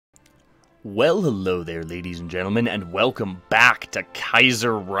Well, hello there, ladies and gentlemen, and welcome back to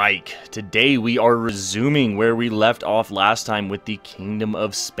Kaiserreich. Today we are resuming where we left off last time with the Kingdom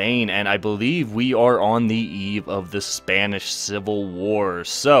of Spain, and I believe we are on the eve of the Spanish Civil War.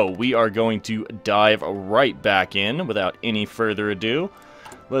 So, we are going to dive right back in without any further ado.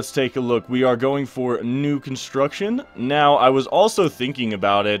 Let's take a look. We are going for new construction. Now, I was also thinking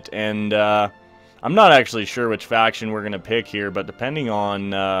about it, and I'm not actually sure which faction we're going to pick here, but depending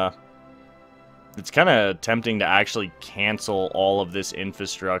on... it's kind of tempting to actually cancel all of this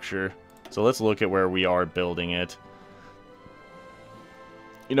infrastructure. So let's look at where we are building it.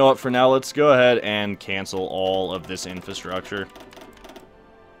 You know what, for now, let's go ahead and cancel all of this infrastructure.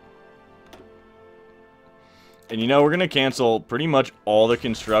 And you know, we're going to cancel pretty much all the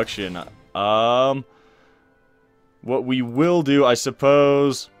construction. What we will do, I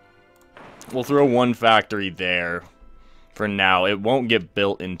suppose, we'll throw one factory there. For now, it won't get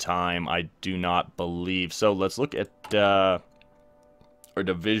built in time, I do not believe. So let's look at our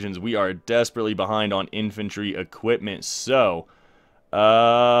divisions. We are desperately behind on infantry equipment. So,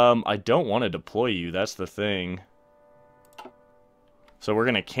 I don't want to deploy you, that's the thing. So we're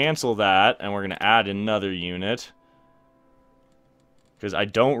going to cancel that, and we're going to add another unit. Because I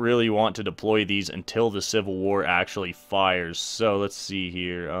don't really want to deploy these until the Civil War actually fires. So let's see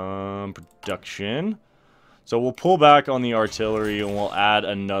here. Production. So we'll pull back on the artillery and we'll add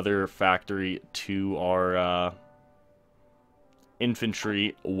another factory to our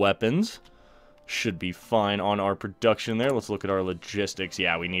infantry weapons. Should be fine on our production there. Let's look at our logistics.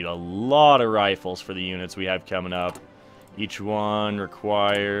 Yeah, we need a lot of rifles for the units we have coming up. Each one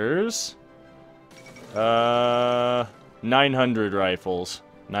requires 900 rifles,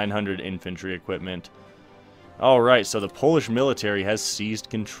 900 infantry equipment. Alright, so the Polish military has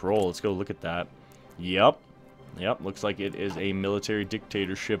seized control. Let's go look at that. Yep, looks like it is a military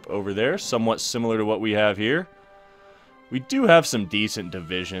dictatorship over there, somewhat similar to what we have here. We do have some decent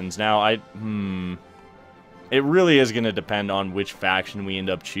divisions. Now, it really is going to depend on which faction we end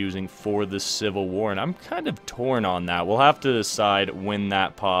up choosing for the Civil War, and I'm kind of torn on that. We'll have to decide when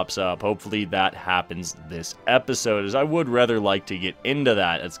that pops up. Hopefully that happens this episode, as I would rather like to get into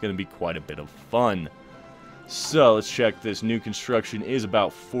that. It's going to be quite a bit of fun. So, let's check this. New construction is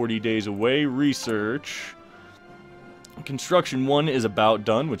about 40 days away. Research. Construction 1 is about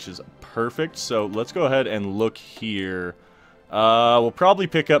done, which is perfect. So, let's go ahead and look here. We'll probably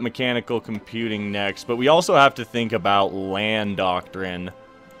pick up mechanical computing next, but we also have to think about land doctrine.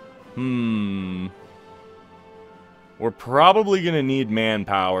 We're probably going to need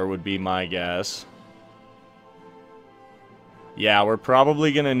manpower, would be my guess. Yeah, we're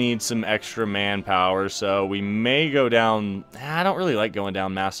probably going to need some extra manpower, so we may go down... I don't really like going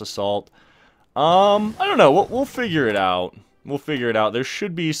down mass assault. I don't know, we'll figure it out. We'll figure it out. There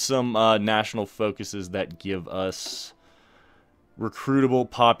should be some national focuses that give us recruitable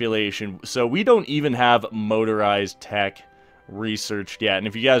population. So we don't even have motorized tech researched yet. And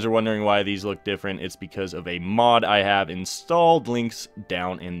if you guys are wondering why these look different, it's because of a mod I have installed. Links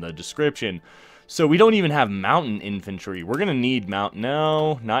down in the description. So we don't even have mountain infantry. We're going to need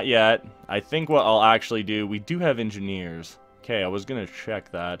No, not yet. I think what I'll actually do, we do have engineers. Okay, I was going to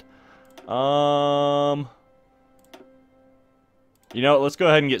check that. You know, let's go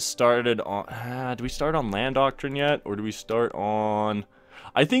ahead and get started on... do we start on land doctrine yet? Or do we start on...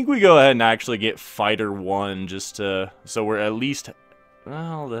 I think we go ahead and actually get fighter 1 just to... So we're at least...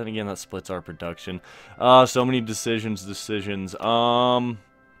 Well, then again, that splits our production. So many decisions. We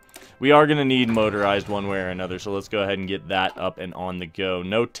are going to need motorized one way or another, so let's go ahead and get that up and on the go.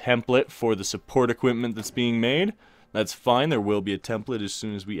 No template for the support equipment that's being made. That's fine. There will be a template as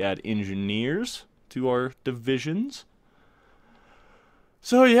soon as we add engineers to our divisions.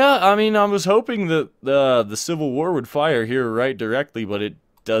 So yeah, I mean, I was hoping that the Civil War would fire here right directly, but it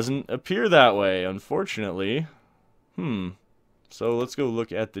doesn't appear that way, unfortunately. So let's go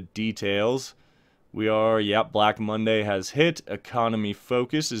look at the details. We are, yep, Black Monday has hit. Economy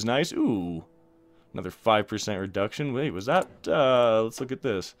focus is nice. Ooh, another 5% reduction. Wait, was that, let's look at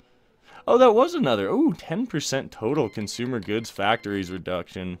this. Oh, that was another, ooh, 10% total consumer goods factories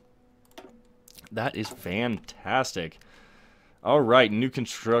reduction. That is fantastic. Alright, new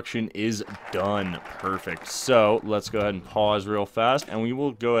construction is done. Perfect. So, let's go ahead and pause real fast, and we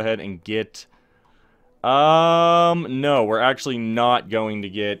will go ahead and get... no, we're actually not going to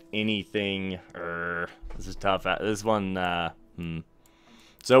get anything. This is tough. This one,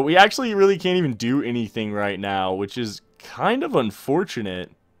 So, we actually really can't even do anything right now, which is kind of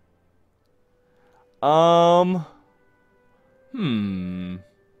unfortunate.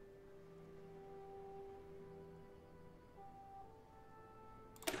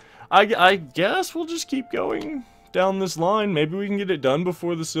 I guess we'll just keep going down this line. Maybe we can get it done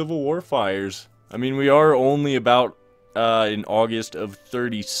before the Civil War fires. I mean, we are only about in August of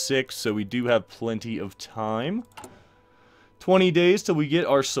 36, so we do have plenty of time. 20 days till we get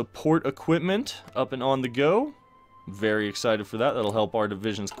our support equipment up and on the go. Very excited for that. That'll help our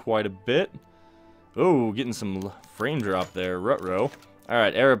divisions quite a bit. Oh, getting some frame drop there. Ruh-roh.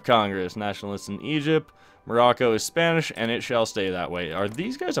 Alright, Arab Congress. Nationalists in Egypt. Morocco is Spanish, and it shall stay that way. Are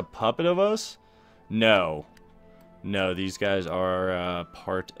these guys a puppet of us? No. No, these guys are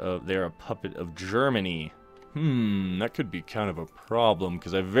they're a puppet of Germany. That could be kind of a problem,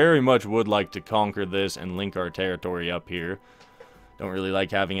 because I very much would like to conquer this and link our territory up here. Don't really like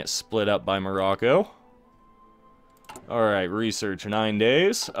having it split up by Morocco. Alright, research, 9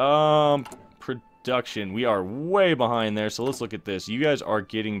 days. Production, we are way behind there, so let's look at this. You guys are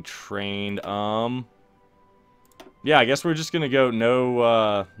getting trained, yeah, I guess we're just gonna go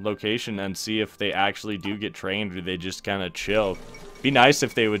no location and see if they actually do get trained or they just kind of chill. Be nice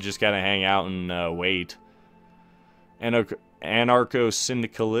if they would just kind of hang out and wait.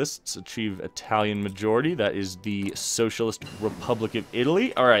 Anarcho-syndicalists achieve Italian majority. That is the Socialist Republic of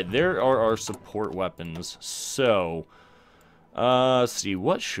Italy. Alright, there are our support weapons. So, let's see,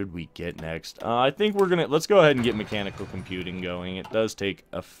 what should we get next? I think we're gonna, let's go ahead and get mechanical computing going. It does take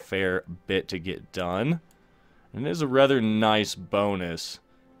a fair bit to get done. And it is a rather nice bonus.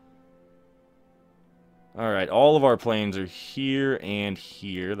 Alright, all of our planes are here and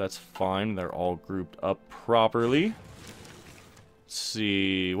here. That's fine. They're all grouped up properly. Let's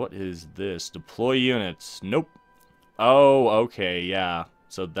see. What is this? Deploy units. Nope. Oh, okay, yeah.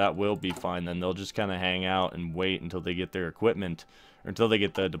 So that will be fine then. They'll just kind of hang out and wait until they get their equipment. Or until they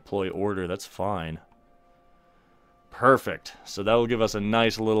get the deploy order. That's fine. Perfect. So that will give us a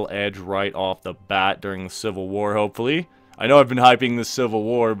nice little edge right off the bat during the Civil War, hopefully. I know I've been hyping the Civil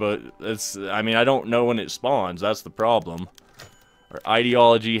War, but it's, I mean, I don't know when it spawns. That's the problem. Our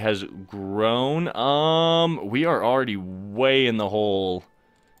ideology has grown. We are already way in the hole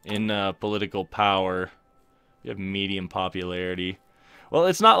in political power. We have medium popularity. Well,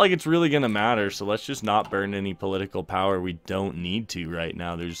 it's not like it's really going to matter, so let's just not burn any political power we don't need to right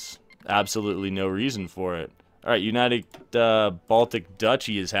now. There's absolutely no reason for it. Alright, United Baltic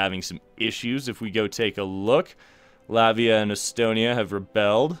Duchy is having some issues. If we go take a look, Latvia and Estonia have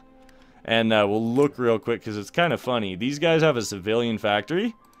rebelled. And we'll look real quick because it's kind of funny. These guys have a civilian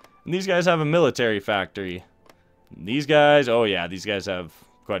factory, and these guys have a military factory. These guys, oh yeah, these guys have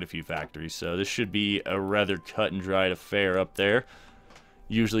quite a few factories. So this should be a rather cut and dried affair up there.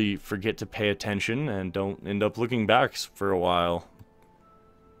 Usually forget to pay attention and don't end up looking back for a while.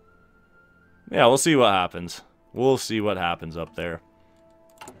 Yeah, we'll see what happens. We'll see what happens up there.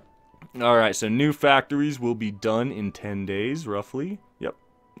 Alright, so new factories will be done in 10 days, roughly. Yep.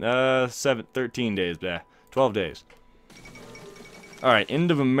 13 days, 12 days. Alright, end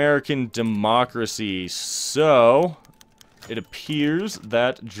of American democracy. So, it appears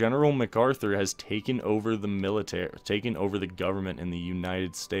that General MacArthur has taken over the military, taken over the government in the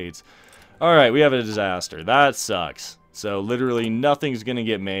United States. Alright, we have a disaster. That sucks. So literally nothing's going to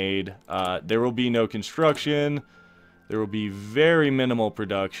get made. There will be no construction. There will be very minimal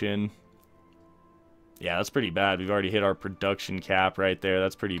production. Yeah, that's pretty bad. We've already hit our production cap right there.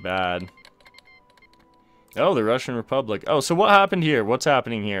 That's pretty bad. Oh, the Russian Republic. Oh, so what happened here? What's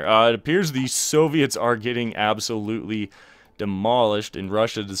happening here? It appears the Soviets are getting absolutely demolished, and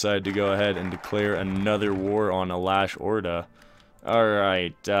Russia decided to go ahead and declare another war on Alash Orda.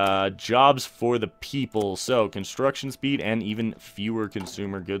 Alright, jobs for the people. So, construction speed and even fewer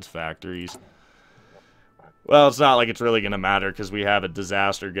consumer goods factories. Well, it's not like it's really going to matter because we have a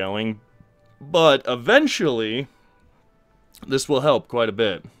disaster going. But eventually, this will help quite a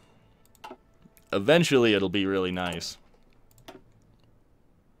bit. Eventually, it'll be really nice.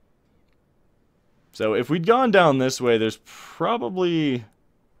 So, if we'd gone down this way, there's probably...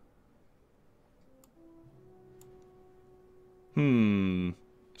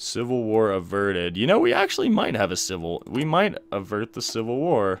 Civil War averted. You know, we actually might have a civil... We might avert the Civil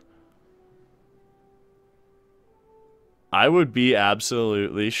War. I would be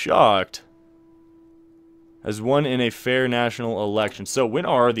absolutely shocked. Has won in a fair national election. So, when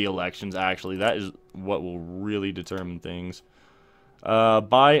are the elections, actually? That is what will really determine things.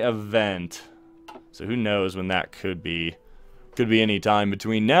 By event. So, who knows when that could be. Could be any time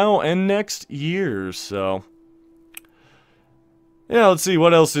between now and next year, so... Yeah, let's see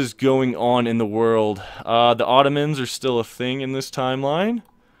what else is going on in the world. The Ottomans are still a thing in this timeline.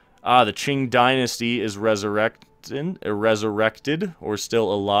 The Qing dynasty is resurrected or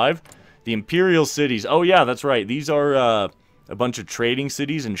still alive. The imperial cities. Oh yeah, that's right. These are a bunch of trading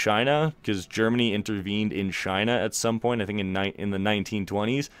cities in China, because Germany intervened in China at some point, I think in the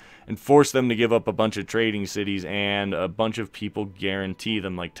 1920s, and forced them to give up a bunch of trading cities, and a bunch of people guarantee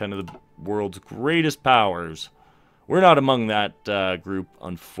them like 10 of the world's greatest powers. We're not among that group,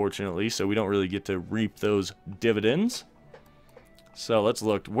 unfortunately, so we don't really get to reap those dividends. So let's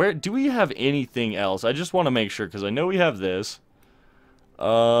look. Where do we have anything else? I just want to make sure, because I know we have this.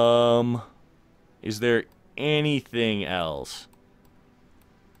 Is there anything else?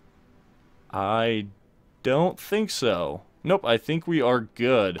 I don't think so. Nope, I think we are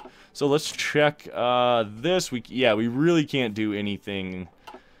good. So let's check this. Yeah, we really can't do anything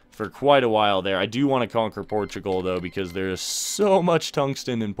for quite a while there. I do want to conquer Portugal, though, because there is so much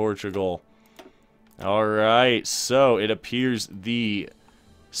tungsten in Portugal. Alright, so it appears the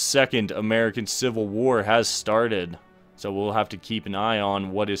Second American Civil War has started. So we'll have to keep an eye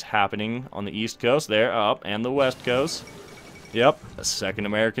on what is happening on the East Coast there, up, and the West Coast. Yep, the Second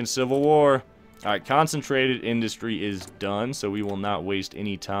American Civil War. Alright, concentrated industry is done, so we will not waste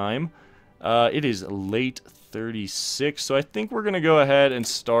any time. It is late 36, so I think we're going to go ahead and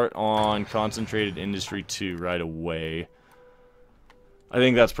start on concentrated industry 2 right away. I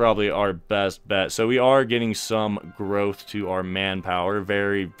think that's probably our best bet. So we are getting some growth to our manpower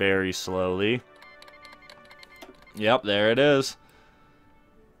very, very slowly. Yep, there it is.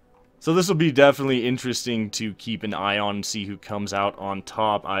 So this will be definitely interesting to keep an eye on and see who comes out on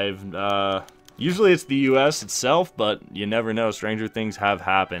top. Usually it's the US itself, but you never know. Stranger things have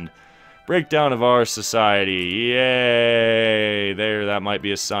happened. Breakdown of our society. Yay! There, that might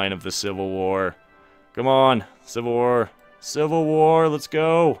be a sign of the Civil War. Come on, Civil War. Civil War, let's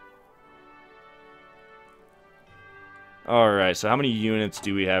go. Alright, so how many units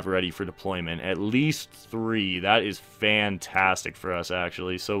do we have ready for deployment? At least 3. That is fantastic for us,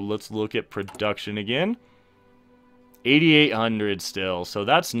 actually. So let's look at production again. 8,800 still, so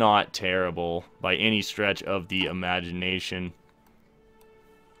that's not terrible by any stretch of the imagination.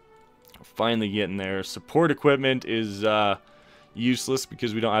 Finally getting there. Support equipment is useless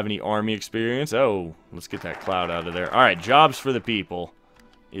because we don't have any army experience. Oh, let's get that cloud out of there. Alright, jobs for the people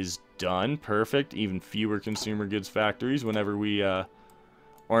is done. Perfect. Even fewer consumer goods factories whenever we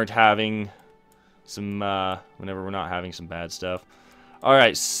aren't having some, whenever we're not having some bad stuff.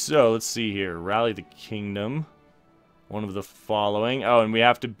 Alright, so let's see here. Rally the kingdom. One of the following. Oh, and we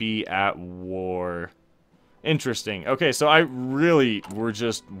have to be at war. Interesting. Okay, so we're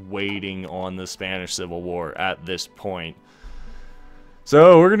just waiting on the Spanish Civil War at this point.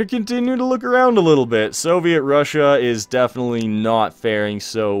 So we're going to continue to look around a little bit. Soviet Russia is definitely not faring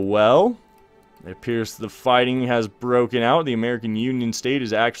so well. It appears the fighting has broken out. The American Union State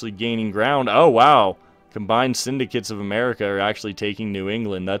is actually gaining ground. Oh, wow. Combined Syndicates of America are actually taking New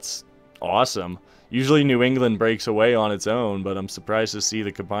England. That's awesome. Usually New England breaks away on its own, but I'm surprised to see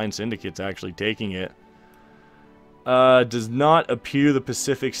the Combined Syndicates actually taking it. Does not appear the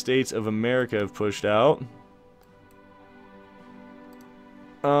Pacific States of America have pushed out.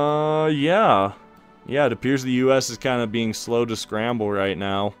 Yeah. Yeah, it appears the U.S. is kind of being slow to scramble right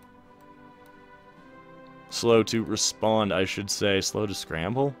now. Slow to respond, I should say. Slow to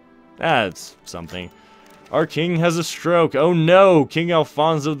scramble? That's something. Our king has a stroke. Oh no! King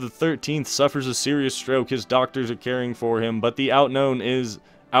Alfonso XIII suffers a serious stroke. His doctors are caring for him, but the outcome is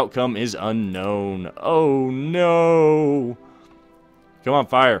unknown. Oh no! Come on,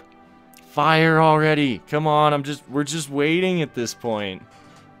 fire. Fire already! Come on, we're just waiting at this point.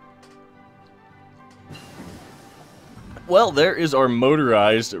 Well, there is our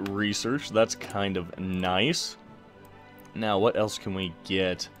motorized research. That's kind of nice. Now, what else can we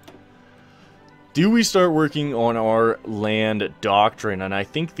get? Do we start working on our land doctrine? And I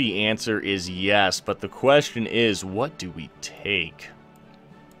think the answer is yes, but the question is, what do we take?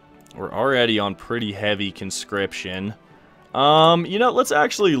 We're already on pretty heavy conscription. You know, let's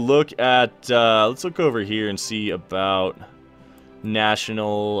actually look at, let's look over here and see about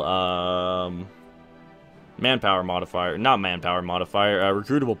national, manpower modifier, not manpower modifier,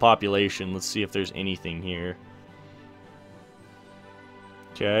 recruitable population. Let's see if there's anything here.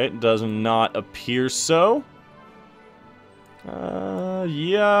 Okay, it does not appear so.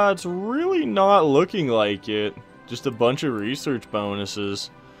 Yeah, it's really not looking like it. Just a bunch of research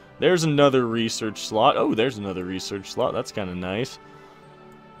bonuses. There's another research slot. Oh, there's another research slot. That's kind of nice.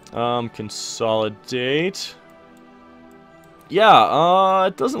 Consolidate. Yeah,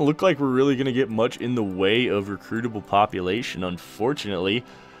 it doesn't look like we're really going to get much in the way of recruitable population, unfortunately.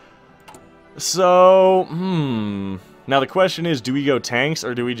 So, Now the question is, do we go tanks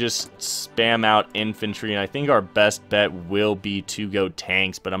or do we just spam out infantry? And I think our best bet will be to go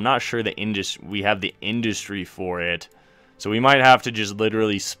tanks, but I'm not sure we have the industry for it. So we might have to just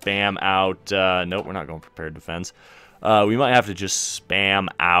literally spam out... nope, we're not going prepared defense. We might have to just spam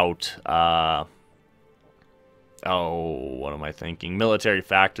out... oh, what am I thinking? Military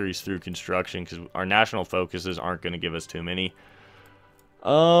factories through construction, because our national focuses aren't going to give us too many.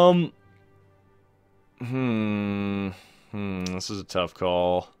 This is a tough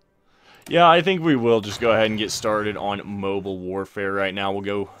call. Yeah, I think we will just go ahead and get started on mobile warfare right now. We'll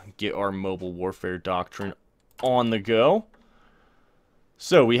go get our mobile warfare doctrine on the go.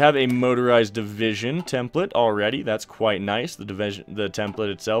 So we have a motorized division template already. That's quite nice. The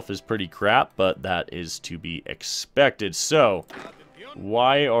template itself is pretty crap, but that is to be expected. So,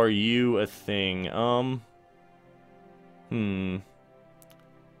 why are you a thing?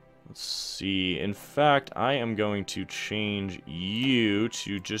 Let's see. In fact, I am going to change you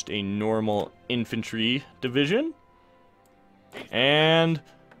to just a normal infantry division. And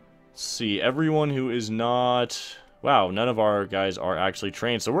let's see, everyone who is not... Wow, none of our guys are actually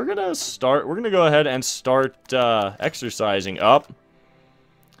trained. So we're gonna go ahead and start exercising up.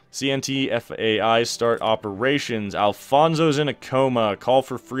 CNT FAI start operations. Alfonso's in a coma. Call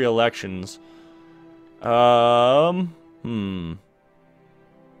for free elections.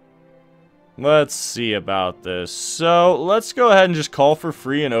 Let's see about this. So let's go ahead and just call for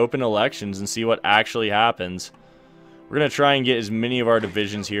free and open elections and see what actually happens. We're gonna try and get as many of our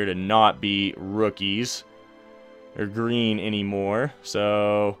divisions here to not be rookies or green anymore.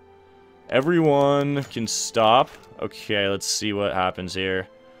 So everyone can stop. Okay, let's see what happens here.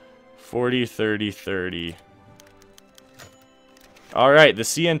 40, 30, 30. Alright, the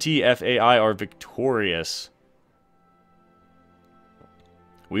CNT FAI are victorious.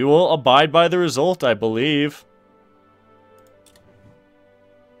 We will abide by the result, I believe.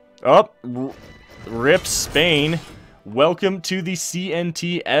 Oh, rip Spain. Welcome to the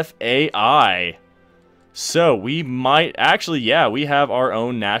CNT FAI. So, we might... Actually, yeah, we have our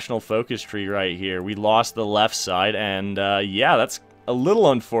own national focus tree right here. We lost the left side, and, yeah, that's a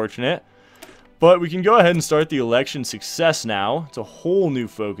little unfortunate. But we can go ahead and start the election success now. It's a whole new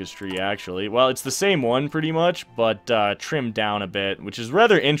focus tree, actually. Well, it's the same one, pretty much, but, trimmed down a bit, which is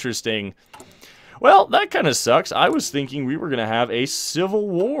rather interesting. Well, that kind of sucks. I was thinking we were going to have a civil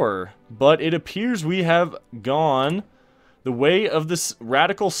war, but it appears we have gone... the way of the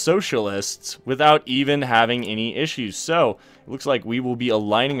radical socialists without even having any issues. So, it looks like we will be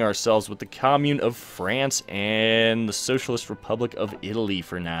aligning ourselves with the Commune of France and the Socialist Republic of Italy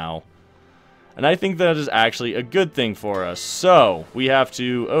for now. And I think that is actually a good thing for us. So, we have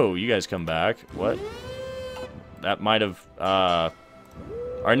to... Oh, you guys come back. What? That might have... our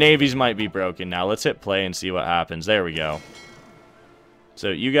navies might be broken now. Let's hit play and see what happens. There we go. So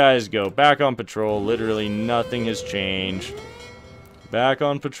you guys go back on patrol. Literally nothing has changed. Back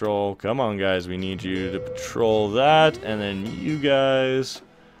on patrol. Come on, guys. We need you to patrol that. And then you guys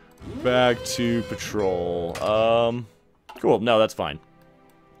back to patrol. Cool. No, that's fine.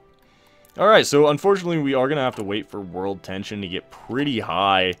 Alright, so unfortunately we are going to have to wait for world tension to get pretty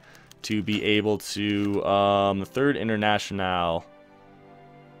high to be able to... the Third International.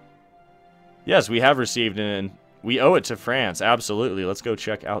 Yes, we have received an... We owe it to France, absolutely. Let's go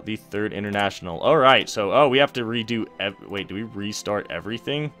check out the Third International. Alright, so, oh, we have to redo... Wait, do we restart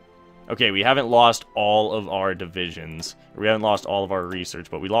everything? Okay, we haven't lost all of our divisions. We haven't lost all of our research,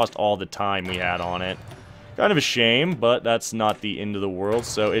 but we lost all the time we had on it. Kind of a shame, but that's not the end of the world.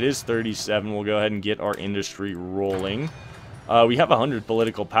 So it is 37. We'll go ahead and get our industry rolling. We have 100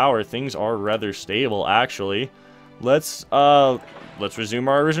 political power. Things are rather stable, actually. Let's resume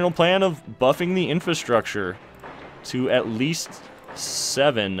our original plan of buffing the infrastructure to at least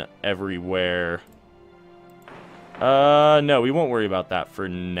 7 everywhere. No, we won't worry about that for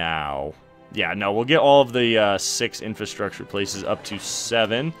now. Yeah, no, we'll get all of the 6 infrastructure places up to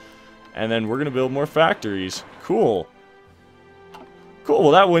 7. And then we're going to build more factories. Cool. Cool,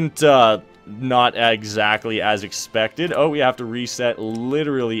 well that went not exactly as expected. Oh, we have to reset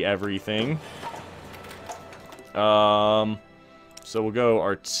literally everything. So we'll go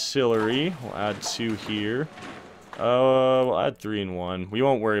artillery. We'll add 2 here. We'll add 3 in 1. We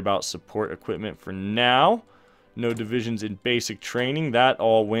won't worry about support equipment for now. No divisions in basic training. That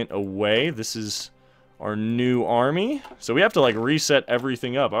all went away. This is our new army. So we have to, like, reset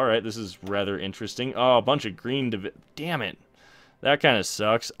everything up. Alright, this is rather interesting. Oh, a bunch of green damn it. That kind of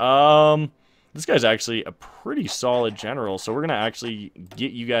sucks. This guy's actually a pretty solid general. So we're going to actually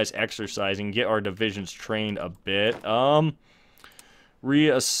get you guys exercising, get our divisions trained a bit.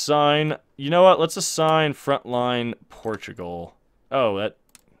 Reassign. You know what? Let's assign frontline Portugal. Oh, that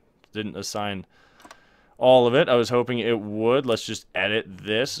didn't assign all of it. I was hoping it would. Let's just edit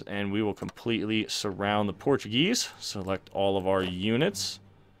this, and we will completely surround the Portuguese. Select all of our units.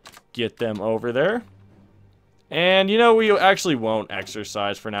 Get them over there. And, you know, we actually won't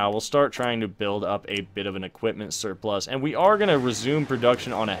exercise for now. We'll start trying to build up a bit of an equipment surplus. And we are going to resume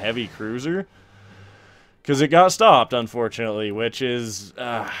production on a heavy cruiser, because it got stopped, unfortunately, which is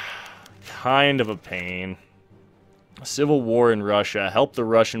kind of a pain. Civil war in Russia. Help the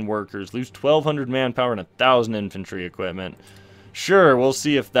Russian workers. Lose 1,200 manpower and 1,000 infantry equipment. Sure, we'll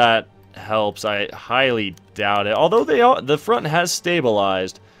see if that helps. I highly doubt it. Although the front has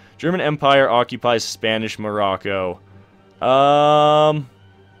stabilized. German Empire occupies Spanish Morocco.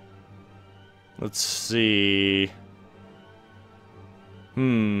 Let's see.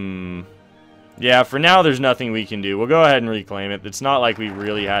 Yeah, for now, there's nothing we can do. We'll go ahead and reclaim it. It's not like we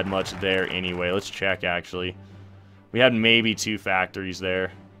really had much there anyway. Let's check, actually. We had maybe 2 factories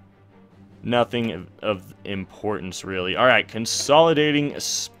there. Nothing of importance, really. Alright, consolidating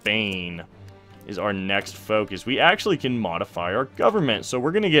Spain is our next focus. We actually can modify our government. So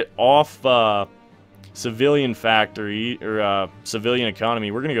we're going to get off civilian factory, or civilian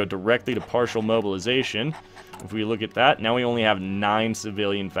economy. We're going to go directly to partial mobilization. If we look at that, now we only have 9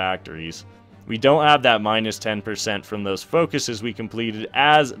 civilian factories. We don't have that minus 10% from those focuses we completed,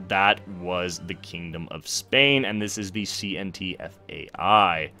 as that was the Kingdom of Spain, and this is the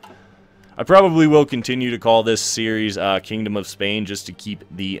CNTFAI. I probably will continue to call this series Kingdom of Spain just to keep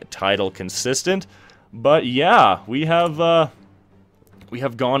the title consistent. But yeah, we have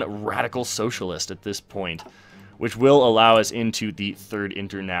gone radical socialist at this point, which will allow us into the Third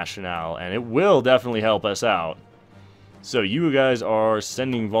International, and it will definitely help us out. So you guys are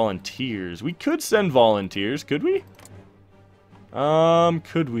sending volunteers. We could send volunteers, could we?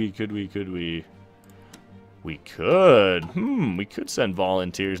 Could we? We could. We could send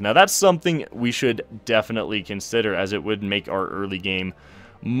volunteers. Now, that's something we should definitely consider, as it would make our early game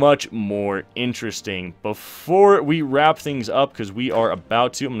much more interesting. Before we wrap things up, because we are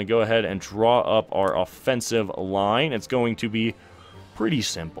about to, I'm going to go ahead and draw up our offensive line. It's going to be pretty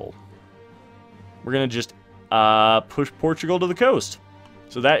simple. We're going to just push Portugal to the coast.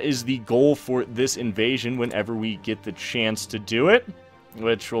 So that is the goal for this invasion whenever we get the chance to do it,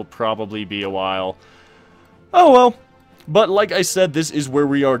 which will probably be a while. Oh well. But like I said, this is where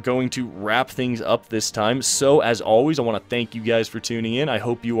we are going to wrap things up this time. So as always, I want to thank you guys for tuning in. I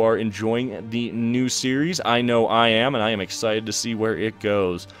hope you are enjoying the new series. I know I am, and I am excited to see where it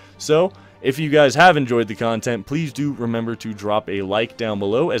goes. So if you guys have enjoyed the content, please do remember to drop a like down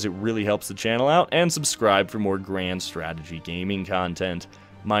below, as it really helps the channel out, and subscribe for more grand strategy gaming content.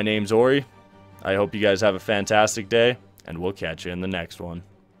 My name's Ori. I hope you guys have a fantastic day, and we'll catch you in the next one.